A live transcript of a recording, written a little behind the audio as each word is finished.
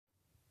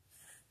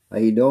How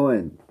you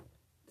doing?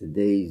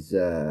 Today's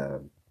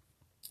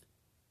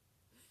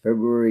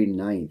February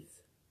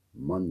 9th,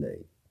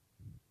 Monday.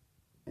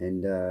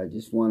 And I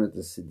just wanted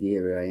to sit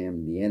here. I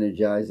am the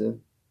Energizer.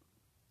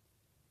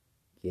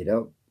 Get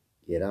up,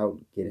 get out,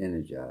 get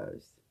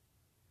energized.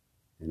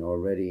 And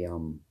already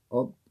I'm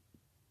up,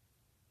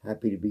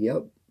 happy to be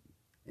up,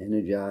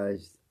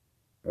 energized,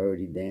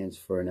 already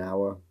danced for an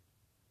hour.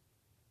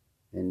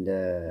 And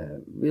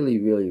really,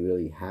 really,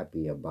 really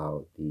happy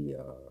about the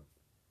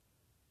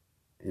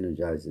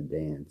Energizer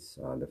dance,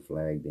 the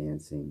flag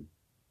dancing.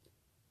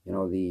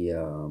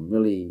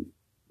 Really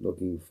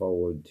looking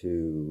forward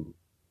to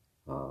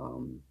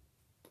um,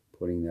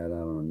 putting that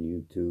out on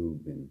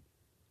YouTube. And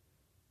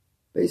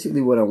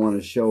basically what I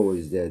want to show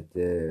is that,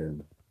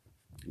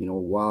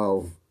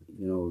 while,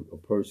 a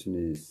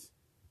person is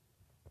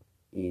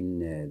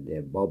in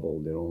their bubble,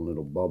 their own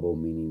little bubble,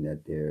 meaning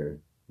that they're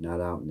not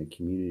out in the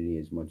community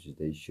as much as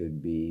they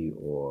should be,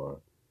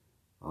 or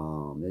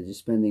they're just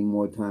spending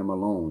more time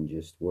alone,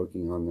 just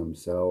working on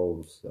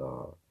themselves.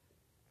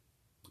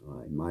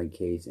 In my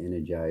case,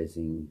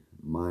 energizing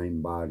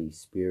mind, body,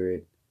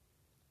 spirit.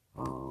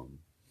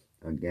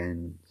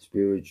 Again,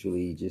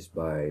 spiritually, just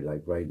by,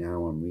 like right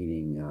now, I'm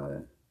reading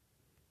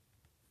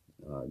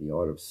The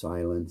Art of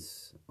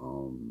Silence,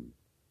 and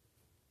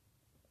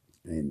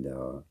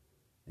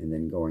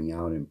then going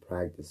out and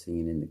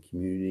practicing in the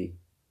community,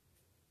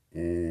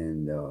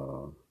 and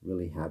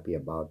really happy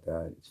about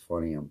that. It's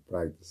funny, I'm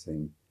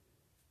practicing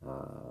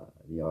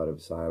The Art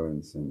of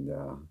Silence, and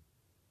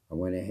I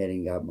went ahead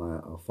and got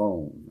a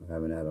phone. I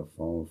haven't had a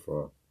phone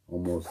for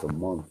almost a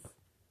month,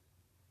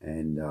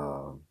 and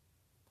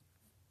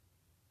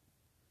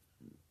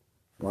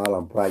while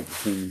I'm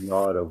practicing The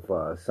Art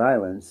of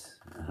Silence,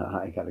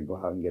 I got to go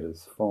out and get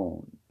his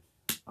phone.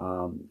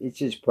 It's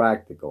just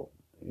practical.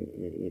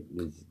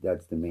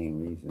 That's the main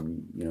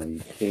reason.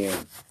 You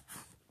can't.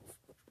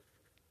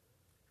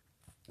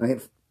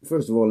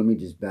 First of all, let me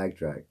just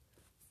backtrack.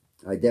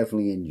 I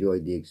definitely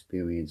enjoyed the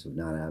experience of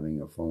not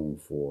having a phone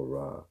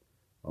for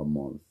a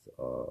month,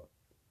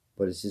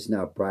 but it's just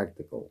not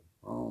practical.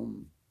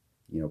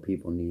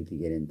 People need to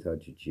get in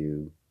touch with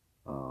you.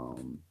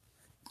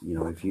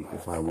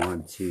 If I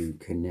want to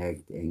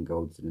connect and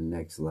go to the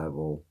next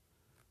level,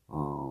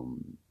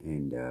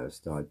 and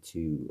start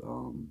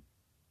to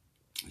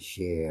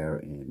share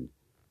and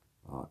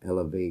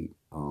elevate,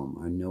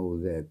 I know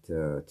that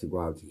to go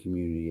out to the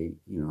community,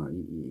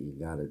 you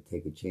got to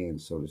take a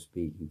chance, so to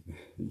speak,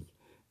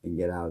 and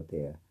get out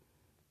there.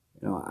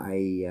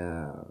 I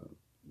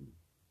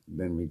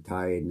been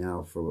retired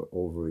now for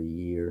over a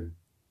year,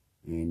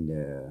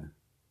 and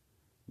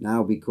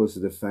now, because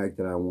of the fact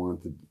that I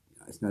want to,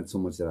 it's not so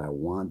much that I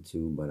want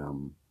to, but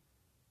I'm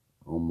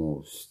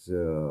almost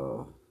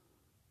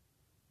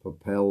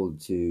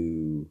propelled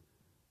to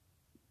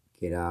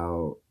get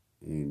out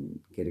and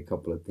get a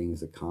couple of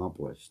things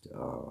accomplished.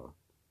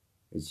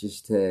 It's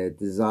just a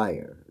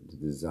desire,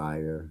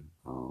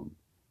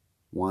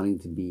 wanting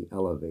to be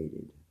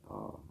elevated,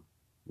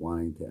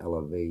 wanting to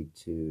elevate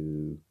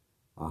to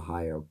a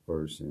higher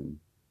person,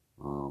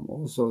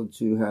 also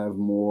to have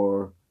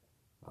more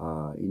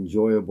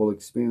enjoyable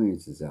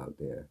experiences out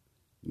there.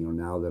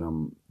 Now that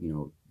I'm,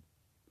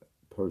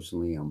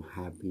 personally, I'm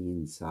happy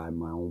inside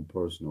my own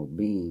personal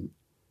being.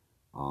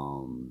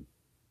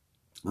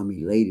 I'm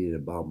elated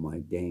about my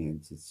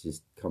dance. It's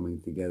just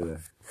coming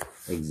together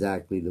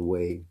exactly the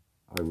way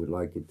I would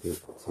like it to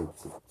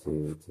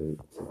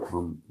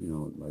come,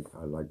 like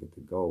I like it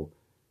to go.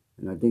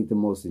 And I think the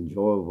most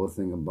enjoyable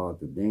thing about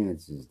the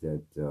dance is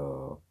that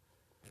the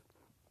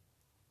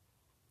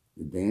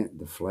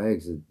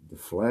flags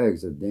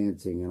are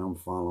dancing, and I'm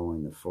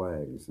following the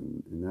flags,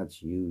 and that's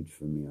huge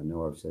for me. I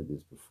know I've said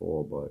this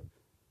before, but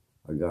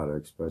I gotta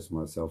express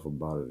myself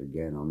about it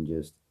again. I'm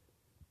just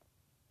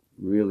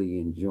really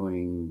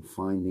enjoying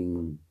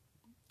finding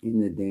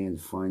in the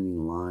dance,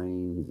 finding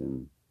lines,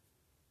 and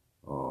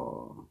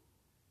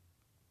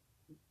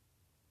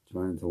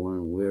trying to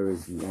learn where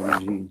is the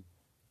energy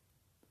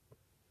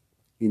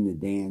in the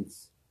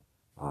dance,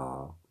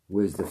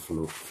 where's the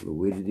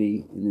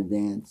fluidity in the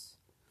dance.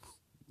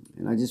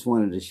 And I just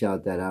wanted to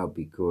shout that out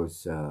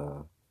because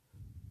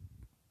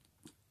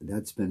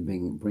that's been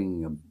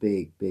bringing a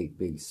big, big,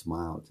 big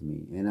smile to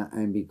me.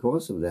 And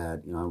because of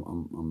that,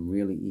 I'm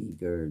really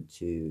eager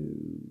to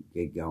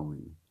get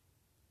going.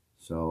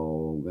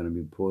 So I'm going to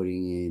be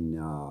putting in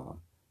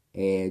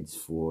ads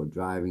for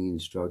driving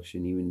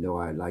instruction, even though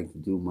I'd like to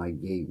do my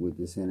gig with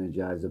this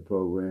Energizer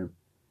program.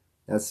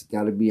 That's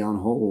got to be on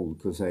hold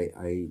because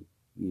I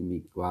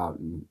go out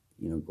and,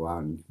 go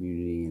out in the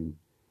community, and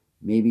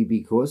maybe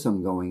because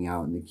I'm going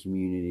out in the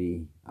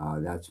community,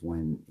 that's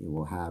when it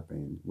will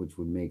happen, which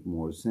would make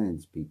more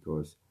sense,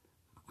 because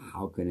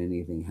how can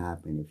anything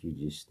happen if you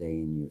just stay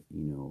in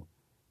your,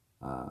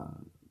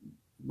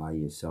 by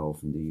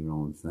yourself and do your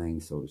own thing,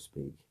 so to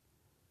speak.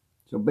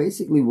 So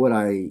basically what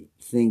I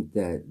think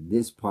that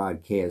this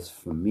podcast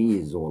for me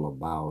is all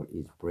about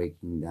is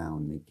breaking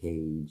down the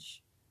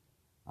cage,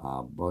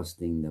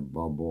 busting the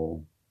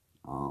bubble,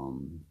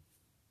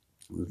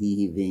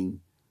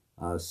 leaving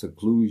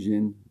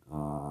seclusion,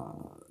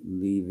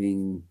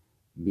 leaving,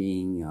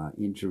 being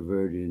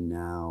introverted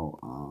now,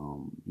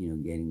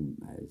 getting,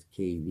 as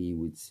Katie Becker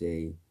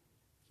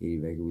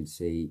would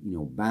say,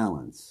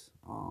 balance,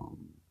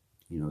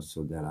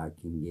 so that I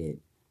can get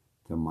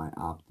to my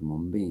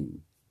optimum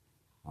being.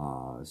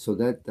 So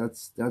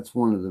that's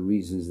one of the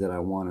reasons that I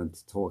wanted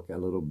to talk a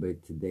little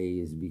bit today,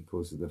 is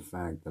because of the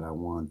fact that I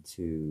want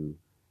to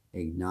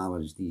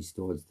acknowledge these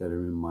thoughts that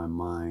are in my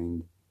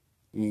mind,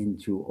 and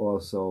to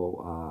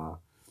also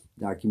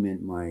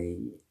document my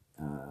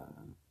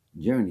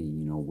journey,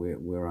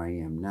 where I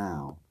am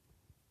now,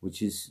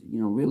 which is,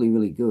 really,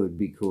 really good,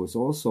 because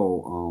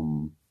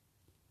also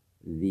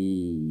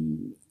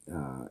the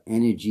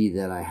energy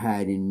that I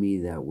had in me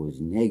that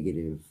was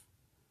negative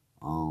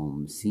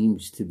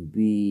seems to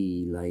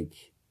be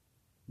like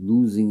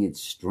losing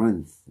its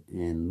strength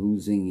and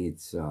losing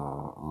its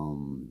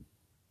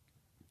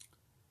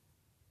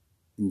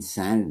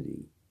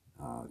insanity,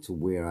 to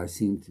where I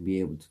seem to be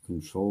able to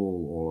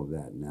control all of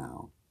that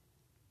now.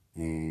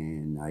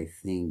 And I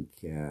think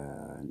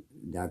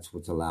that's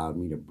what's allowed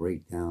me to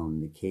break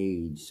down the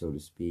cage, so to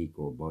speak,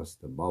 or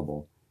bust the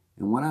bubble.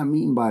 And what I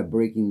mean by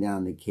breaking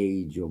down the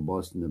cage or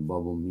busting the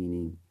bubble,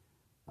 meaning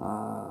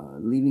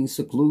leaving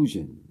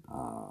seclusion,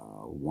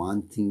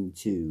 wanting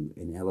to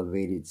an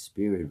elevated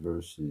spirit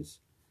versus,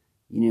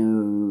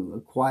 a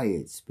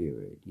quiet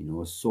spirit,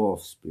 a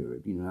soft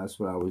spirit. That's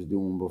what I was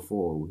doing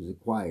before. It was a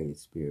quiet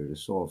spirit, a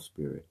soft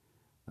spirit,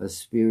 a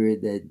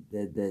spirit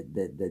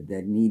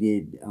that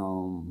needed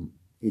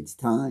its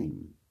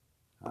time.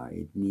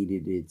 It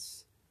needed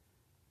its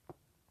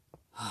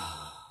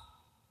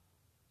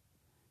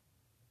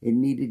it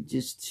needed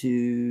just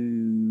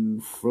to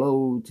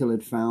flow till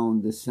it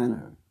found the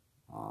center.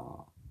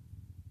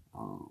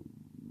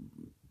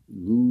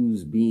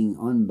 Lose being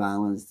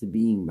unbalanced to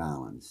being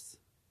balanced.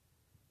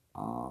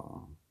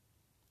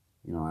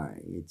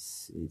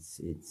 It's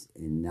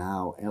and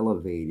now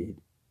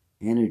elevated,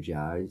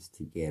 energized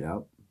to get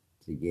up,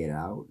 to get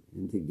out,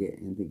 and to get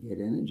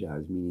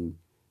energized, meaning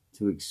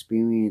to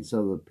experience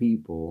other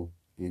people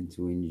and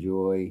to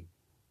enjoy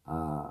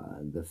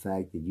the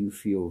fact that you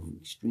feel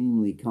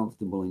extremely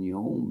comfortable in your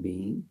own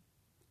being,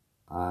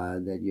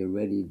 that you're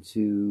ready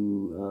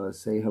to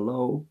say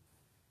hello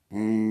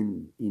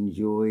and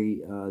enjoy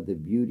the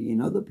beauty in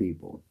other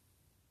people.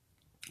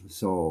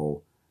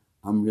 So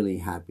I'm really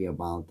happy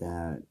about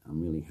that.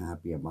 I'm really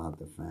happy about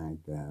the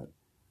fact that,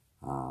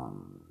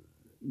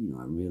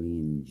 I'm really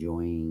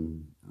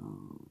enjoying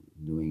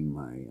doing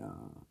my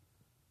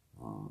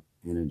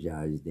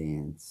energized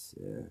dance,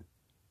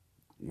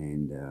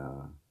 and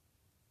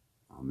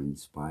I'm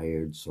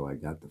inspired. So I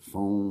got the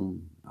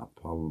phone. I'm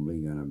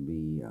probably going to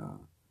be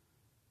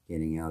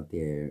getting out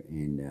there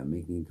and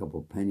making a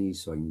couple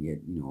pennies so I can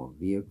get, a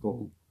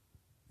vehicle,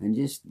 and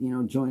just,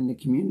 join the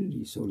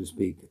community, so to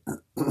speak,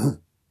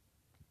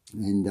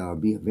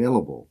 and be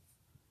available.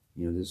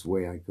 This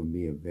way I can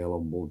be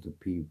available to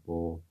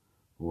people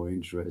who are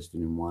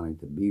interested in wanting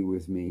to be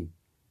with me,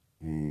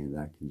 and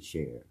I can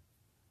share.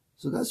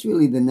 So that's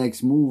really the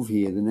next move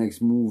here. The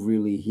next move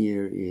really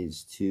here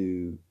is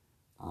to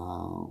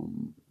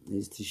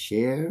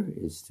share,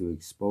 is to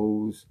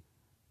expose,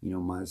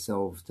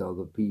 myself to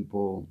other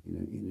people in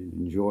an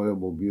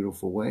enjoyable,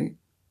 beautiful way,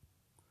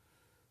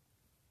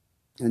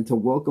 and to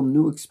welcome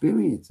new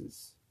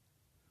experiences,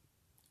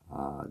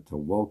 to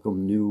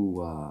welcome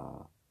new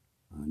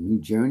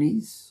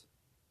journeys,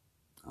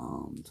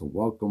 to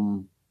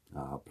welcome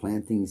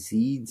planting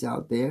seeds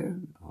out there,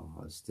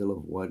 still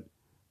of what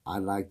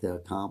I'd like to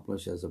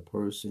accomplish as a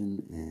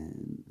person,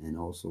 and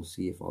also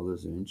see if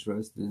others are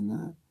interested in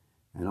that,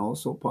 and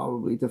also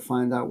probably to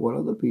find out what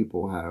other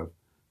people have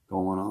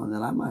going on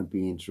that I might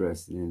be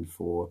interested in,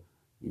 for,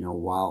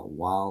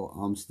 while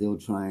I'm still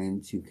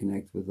trying to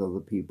connect with other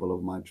people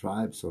of my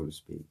tribe, so to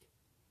speak.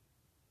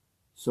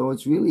 So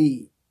it's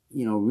really,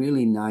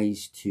 really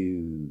nice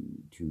to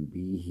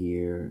be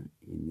here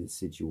in this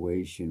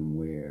situation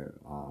where,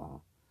 I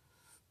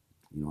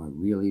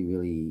really,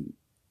 really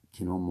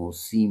can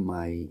almost see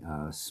my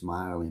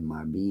smile in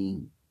my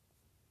being.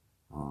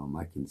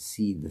 I can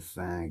see the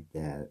fact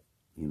that,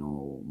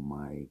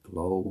 my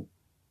glow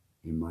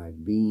in my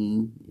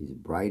being is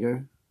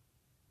brighter.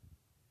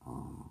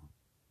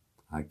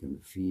 I can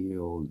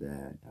feel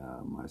that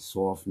my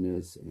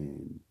softness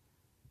and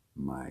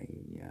my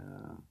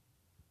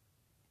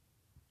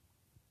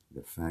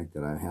the fact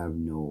that I have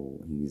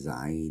no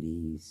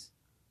anxieties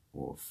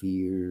or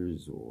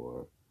fears,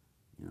 or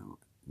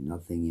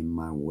nothing in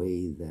my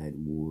way that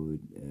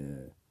would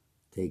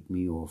take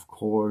me off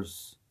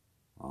course.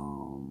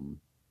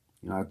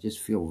 I just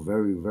feel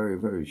very, very,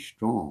 very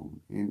strong,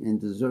 and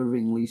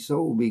deservingly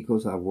so,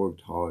 because I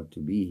worked hard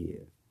to be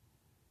here.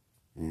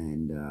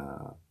 And,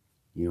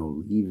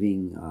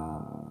 leaving,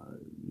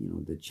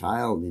 the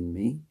child in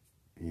me,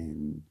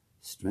 and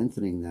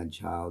strengthening that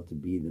child to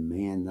be the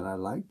man that I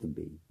like to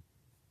be,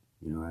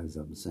 as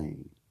I'm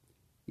saying.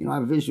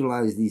 I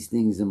visualize these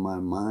things in my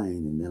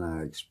mind, and then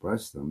I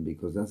express them,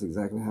 because that's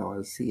exactly how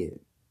I see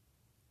it.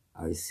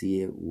 I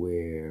see it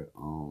where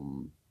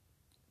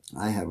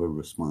I have a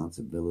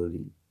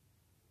responsibility,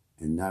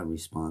 and that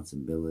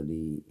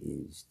responsibility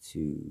is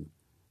to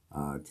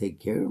take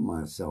care of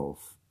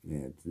myself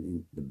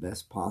in the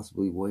best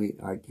possible way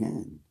I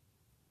can.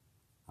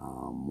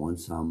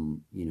 Once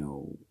I'm,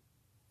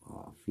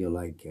 feel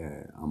like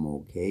I'm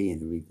okay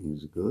and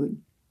everything's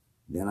good,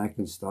 then I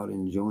can start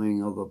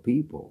enjoying other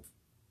people.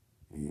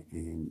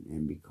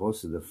 And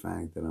because of the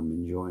fact that I'm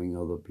enjoying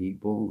other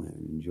people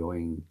and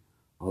enjoying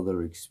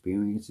other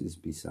experiences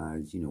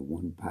besides,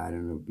 one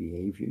pattern of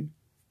behavior,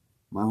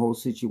 my whole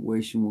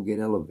situation will get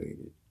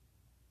elevated.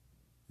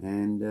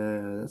 And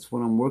that's what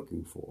I'm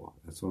working for.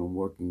 That's what I'm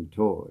working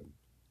toward.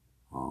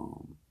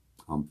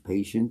 I'm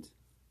patient.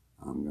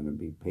 I'm going to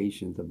be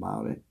patient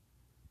about it.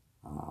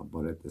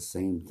 But at the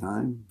same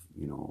time,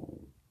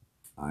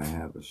 I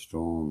have a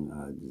strong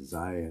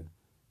desire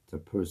to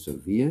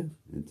persevere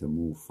and to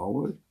move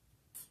forward.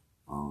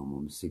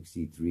 I'm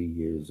 63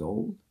 years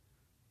old.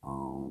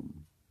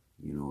 Um,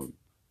 you know,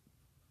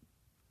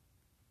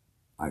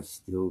 I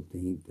still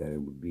think that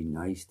it would be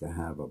nice to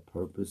have a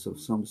purpose of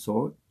some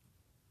sort.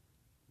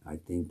 I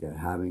think that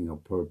having a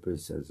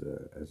purpose as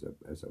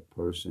a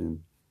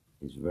person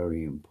is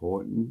very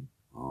important.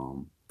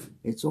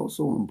 It's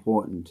also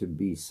important to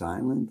be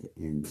silent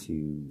and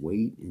to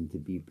wait and to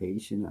be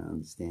patient. I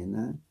understand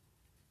that,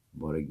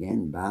 but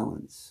again,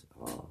 balance.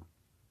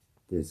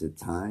 There's a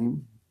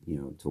time,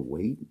 to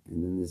wait,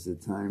 and then there's a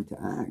time to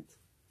act.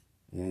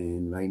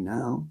 And right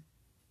now,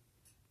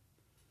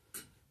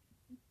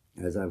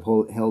 as I've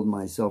held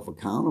myself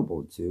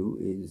accountable to,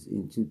 is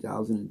in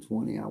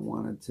 2020, I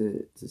wanted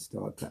to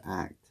start to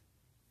act.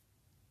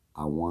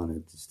 I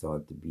wanted to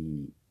start to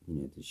be,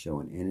 to show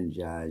an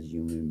energized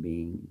human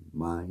being,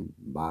 mind,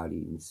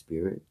 body, and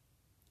spirit,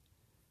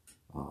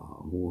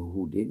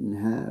 who didn't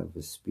have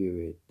a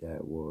spirit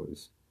that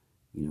was,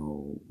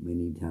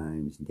 many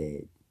times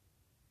dead,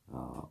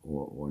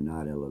 or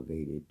not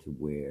elevated to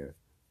where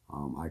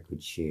I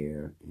could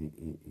share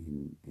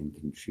and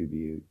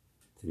contribute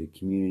to the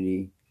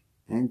community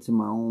and to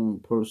my own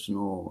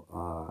personal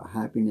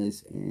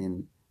happiness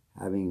and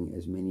having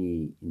as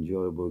many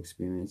enjoyable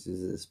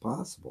experiences as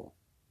possible.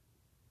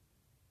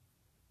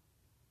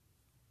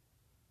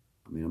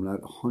 I mean, I'm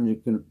not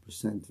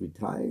 100%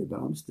 retired, but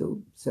I'm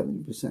still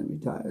 70%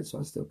 retired, so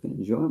I still can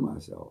enjoy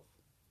myself.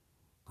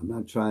 I'm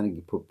not trying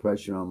to put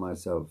pressure on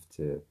myself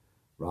to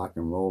rock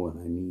and roll, and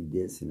I need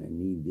this, and I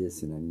need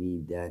this, and I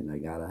need that, and I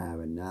gotta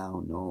have it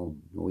now. No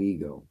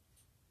ego.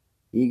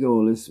 Ego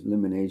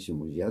elimination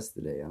was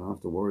yesterday. I don't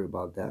have to worry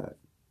about that.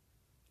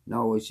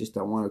 No, it's just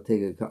I want to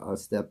take a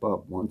step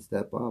up, one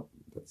step up.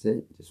 That's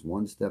it. Just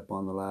one step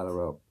on the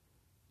ladder up.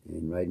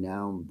 And right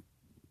now, I'm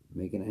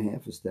making a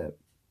half a step,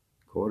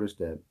 quarter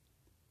step.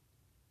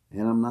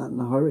 And I'm not in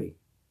a hurry.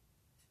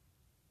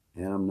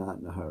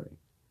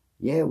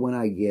 Yeah, when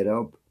I get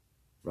up,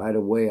 right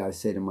away I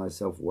say to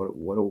myself, what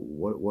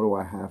do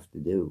I have to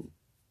do?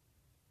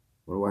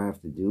 What do I have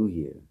to do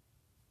here?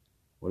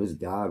 What does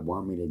God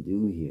want me to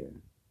do here?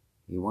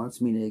 He wants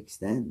me to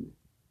extend.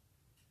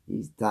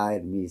 He's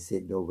tired of me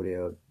sitting over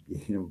there,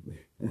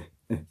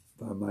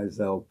 by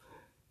myself,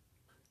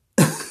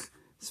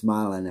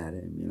 smiling at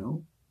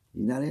him,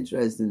 He's not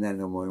interested in that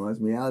no more. He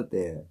wants me out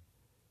there.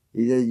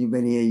 He says, you've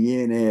been here a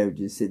year and a half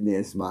just sitting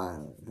there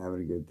smiling,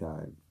 having a good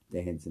time,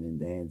 dancing and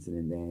dancing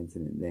and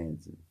dancing and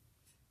dancing.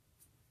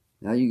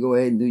 Now you go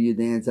ahead and do your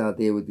dance out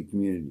there with the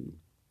community.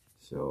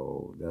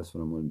 So that's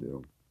what I'm going to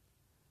do.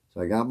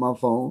 So I got my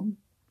phone.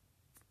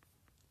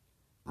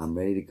 I'm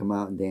ready to come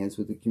out and dance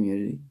with the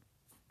community.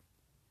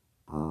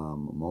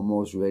 I'm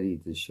almost ready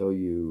to show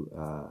you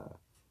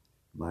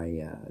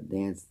my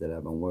dance that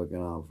I've been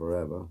working on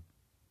forever.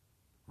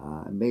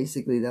 And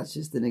basically, that's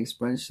just an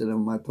expression of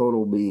my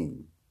total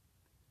being.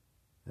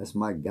 That's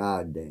my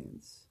God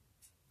dance.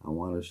 I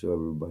want to show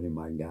everybody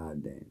my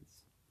God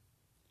dance.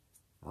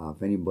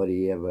 If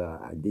anybody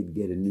I did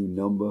get a new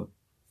number.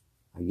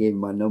 I gave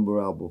my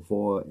number out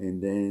before,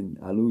 and then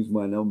I lose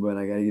my number, and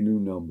I got to get a new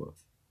number.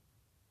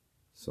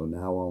 So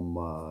now I'm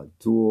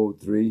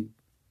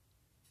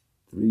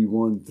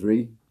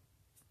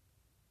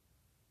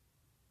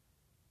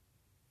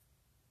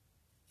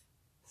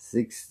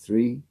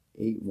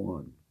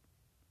 203-313-6381.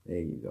 There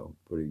you go.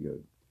 Pretty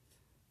good.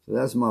 So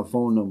that's my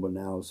phone number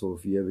now. So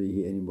if you ever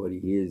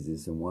anybody hears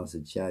this and wants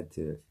to chat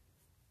to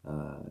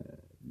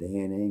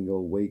Dan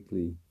Engel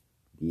Wakely,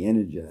 the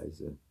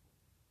Energizer,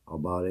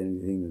 about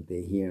anything that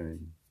they're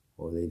hearing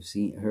or they've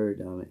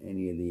heard on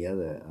any of the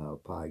other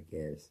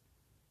podcasts,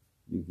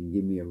 you can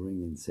give me a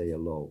ring and say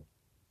hello.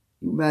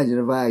 You imagine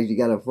if I actually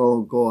got a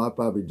phone call, I'd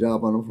probably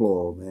drop on the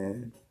floor,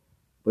 man.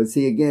 But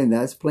see, again,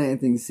 that's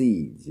planting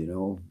seeds,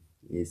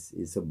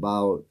 It's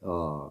about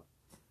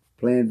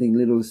planting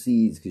little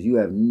seeds, because you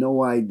have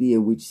no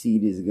idea which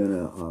seed is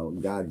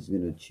God is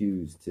gonna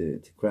choose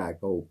to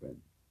crack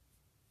open.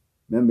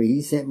 Remember,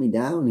 He sent me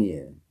down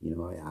here.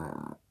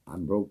 I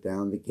broke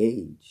down the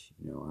cage.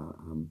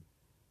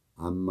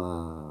 I'm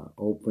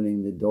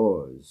opening the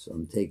doors.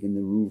 I'm taking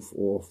the roof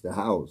off the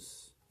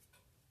house.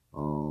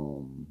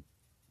 And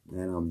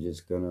I'm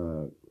just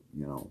gonna,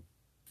 do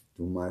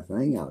my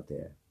thing out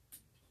there.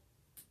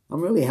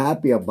 I'm really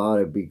happy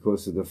about it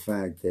because of the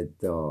fact that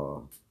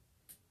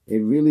it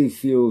really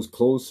feels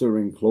closer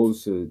and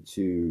closer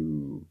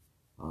to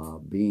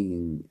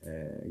being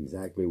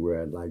exactly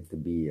where I'd like to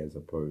be as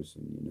a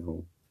person, you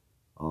know.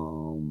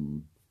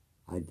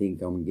 I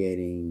think I'm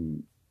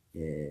getting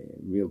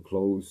real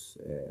close.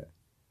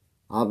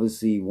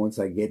 Obviously, once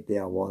I get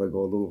there, I want to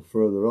go a little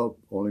further up,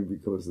 only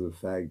because of the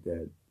fact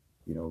that,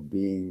 you know,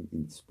 being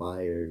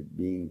inspired,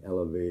 being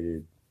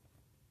elevated,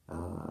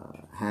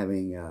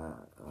 having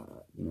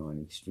you know,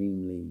 an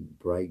extremely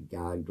bright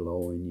God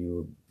glow in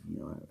you, you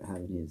know,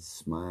 having His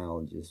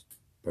smile just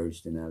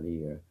bursting out of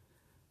your,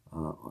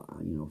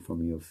 you know,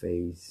 from your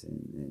face,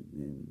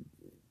 and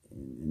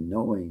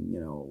knowing, you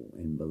know,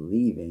 and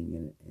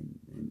believing,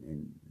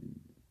 and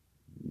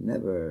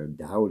never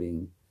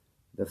doubting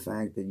the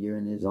fact that you're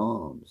in His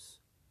arms.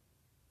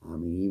 I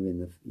mean,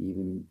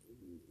 even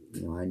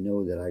you know, I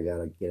know that I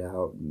gotta get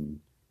out and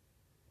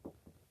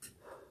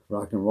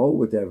rock and roll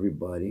with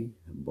everybody,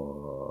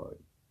 but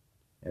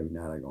every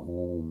night I go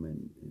home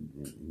and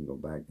go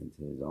back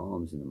into His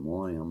arms in the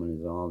morning. I'm in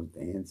His arms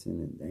dancing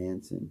and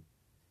dancing,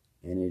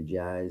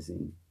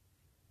 energizing,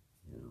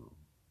 you know,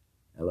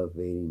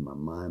 elevating my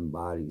mind,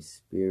 body,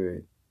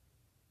 spirit.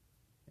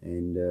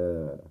 And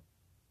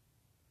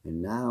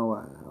now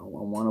I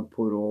want to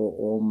put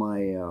all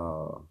my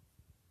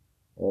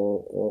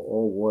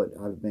all what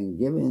I've been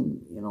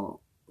given, you know,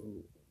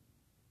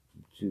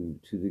 to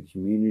the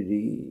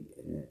community,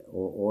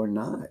 or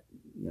not,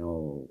 you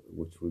know,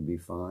 which would be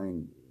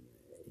fine.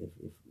 If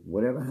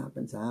whatever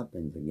happens,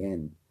 happens.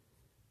 Again,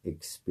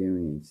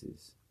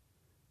 experiences,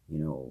 you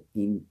know,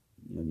 in,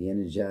 you know, the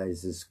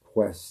Energizer's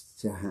quest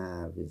to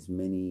have as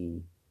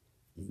many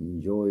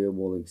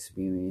enjoyable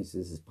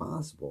experiences as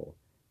possible.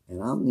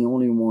 And I'm the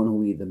only one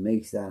who either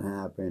makes that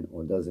happen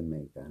or doesn't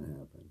make that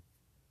happen.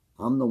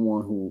 I'm the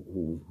one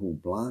who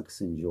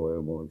blocks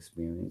enjoyable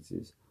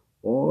experiences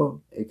or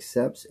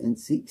accepts and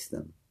seeks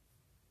them.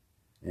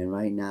 And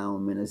right now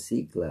I'm in a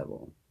seek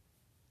level.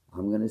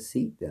 I'm going to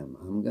seek them.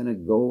 I'm going to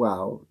go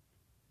out,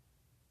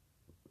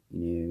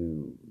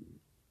 you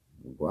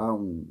know, go out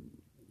and,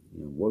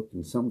 you know, work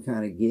in some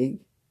kind of gig,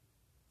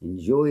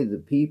 enjoy the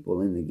people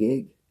in the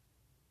gig,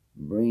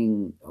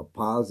 bring a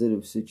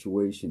positive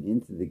situation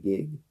into the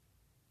gig,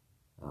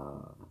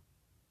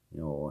 you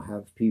know,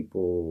 have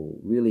people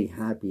really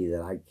happy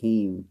that I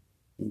came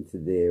into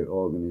their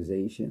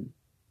organization.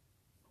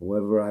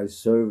 Whoever I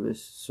serve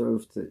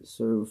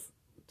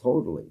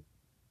totally.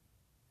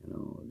 You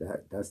know,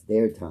 that's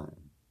their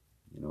time.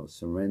 You know,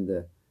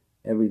 surrender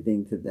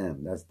everything to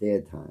them. That's their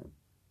time.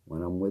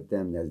 When I'm with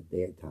them, that's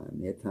their time.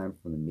 Their time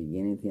from the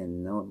beginning to the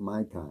end. Not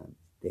my time.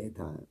 It's their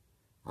time.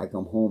 I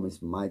come home,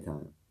 it's my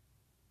time.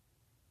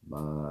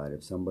 But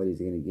if somebody's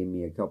going to give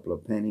me a couple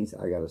of pennies,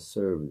 I got to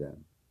serve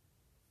them.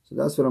 So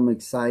that's what I'm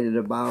excited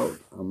about.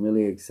 I'm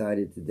really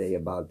excited today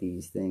about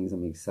these things.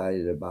 I'm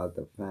excited about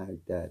the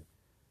fact that,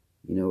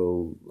 you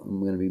know, I'm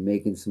going to be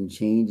making some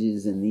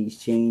changes, and these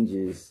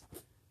changes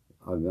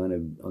are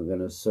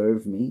gonna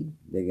serve me.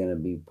 They're gonna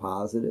be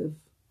positive.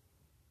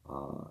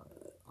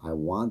 I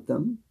want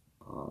them.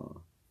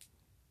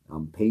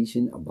 I'm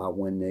patient about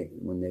when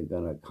they're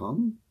gonna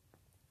come.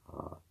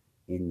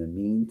 In the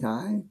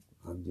meantime,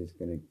 I'm just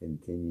gonna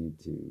continue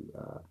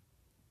to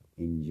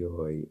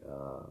enjoy,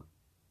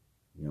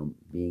 you know,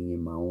 being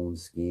in my own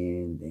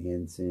skin,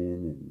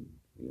 dancing and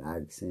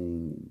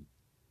relaxing. And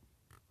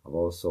I've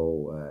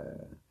also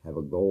have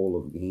a goal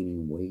of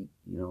gaining weight,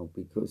 you know,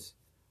 because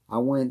I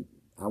went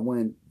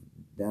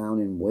down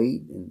in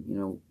weight, and, you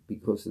know,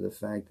 because of the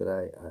fact that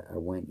I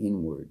went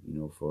inward, you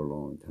know, for a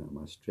long time.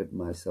 I stripped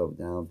myself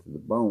down to the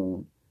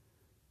bone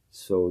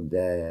so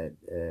that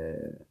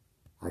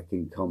I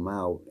can come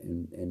out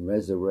and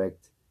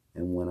resurrect.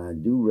 And when I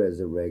do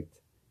resurrect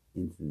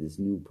into this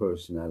new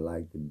person I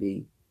like to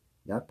be,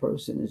 that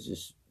person is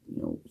just,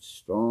 you know,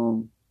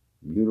 strong,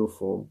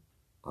 beautiful,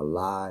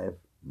 alive,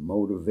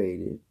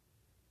 motivated,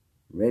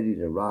 ready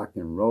to rock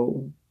and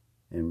roll,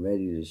 and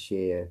ready to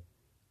share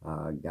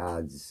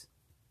God's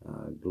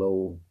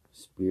glow,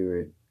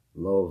 spirit,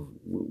 love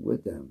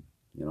with them.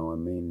 You know, I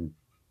mean,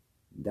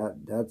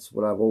 that's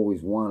what I've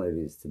always wanted,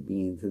 is to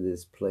be into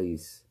this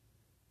place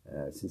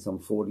since I'm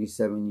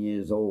 47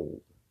 years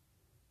old.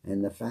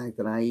 And the fact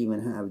that I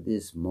even have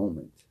this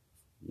moment,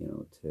 you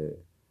know,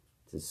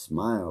 to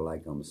smile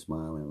like I'm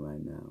smiling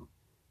right now.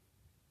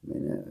 I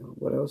mean,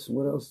 what else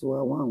do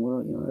I want?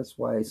 Well, you know, that's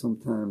why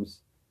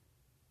sometimes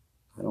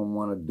I don't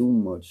want to do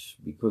much,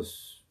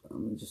 because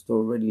I'm just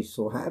already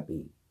so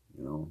happy,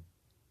 you know.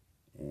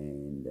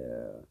 And,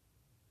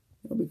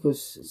 you know,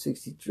 because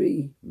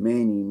 63,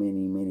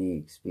 many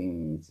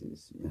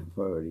experiences I've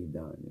already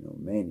done, you know,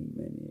 many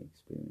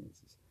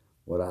experiences.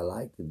 Would I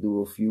like to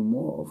do a few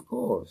more? Of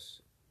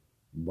course.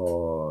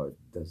 But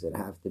does it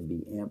have to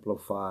be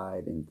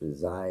amplified and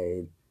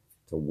desired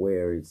to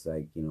where it's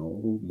like, you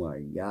know, oh my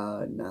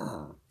God,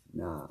 nah.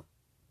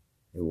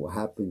 It will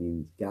happen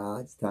in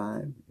God's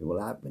time. It will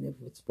happen if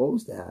it's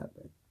supposed to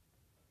happen.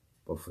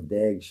 But for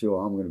dang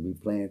sure, I'm going to be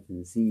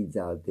planting seeds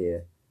out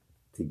there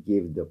to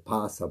give the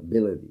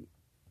possibility.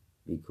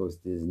 because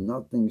there's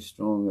nothing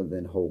stronger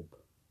than hope.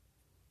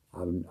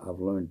 I've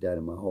learned that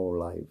in my whole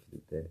life,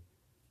 that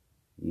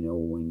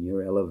when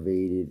you're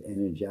elevated,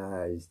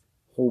 energized,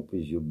 hope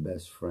is your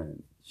best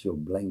friend. It's your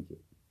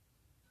blanket.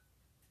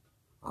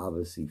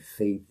 Obviously,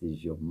 faith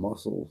is your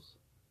muscles,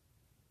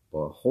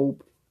 but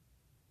hope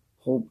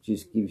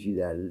just gives you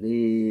that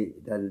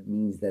that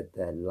means that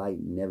light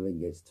never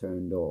gets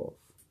turned off.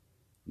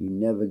 You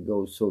never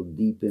go so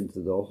deep into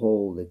the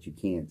hole that you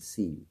can't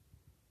see,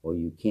 or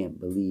you can't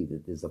believe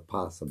that there's a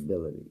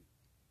possibility.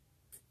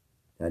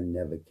 That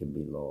never can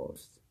be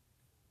lost.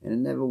 And it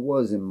never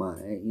was in my,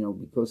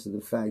 because of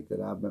the fact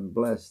that I've been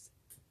blessed.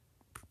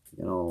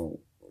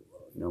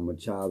 I'm a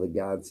child of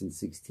God since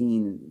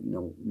 16,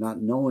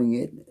 not knowing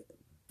it,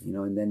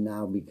 and then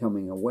now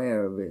becoming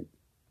aware of it.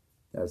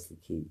 That's the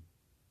key.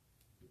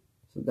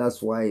 So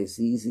that's why it's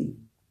easy.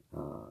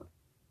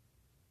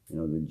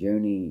 The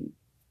journey,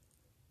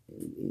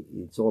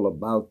 it's all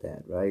about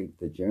that, right?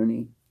 The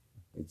journey,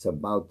 it's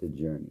about the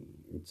journey.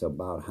 It's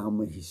about how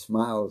many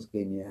smiles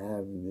can you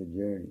have in the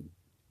journey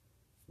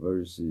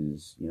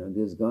versus,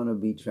 there's going to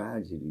be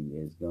tragedy.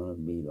 There's going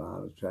to be a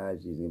lot of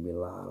tragedy. There's going to be a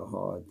lot of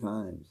hard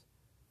times.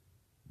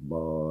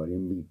 But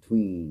in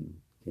between,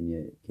 can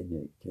you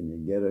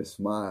get a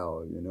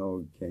smile?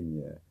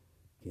 Can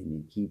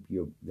you keep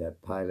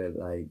that pilot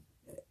light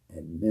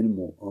at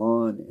minimal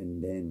on,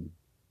 and then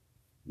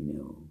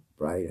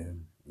brighter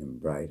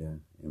and brighter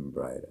and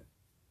brighter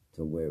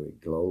to where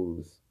it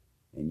glows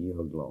and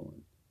you're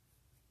glowing.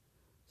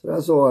 So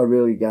that's all I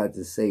really got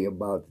to say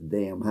about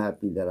today. I'm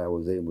happy that I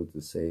was able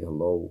to say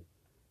hello.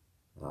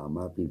 I'm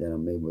happy that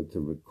I'm able to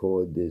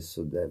record this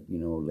so that,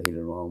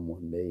 later on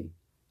one day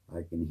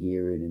I can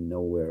hear it and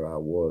know where I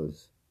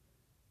was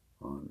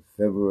on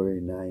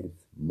February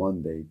 9th,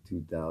 Monday,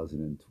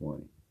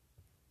 2020.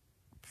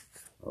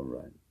 All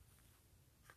right.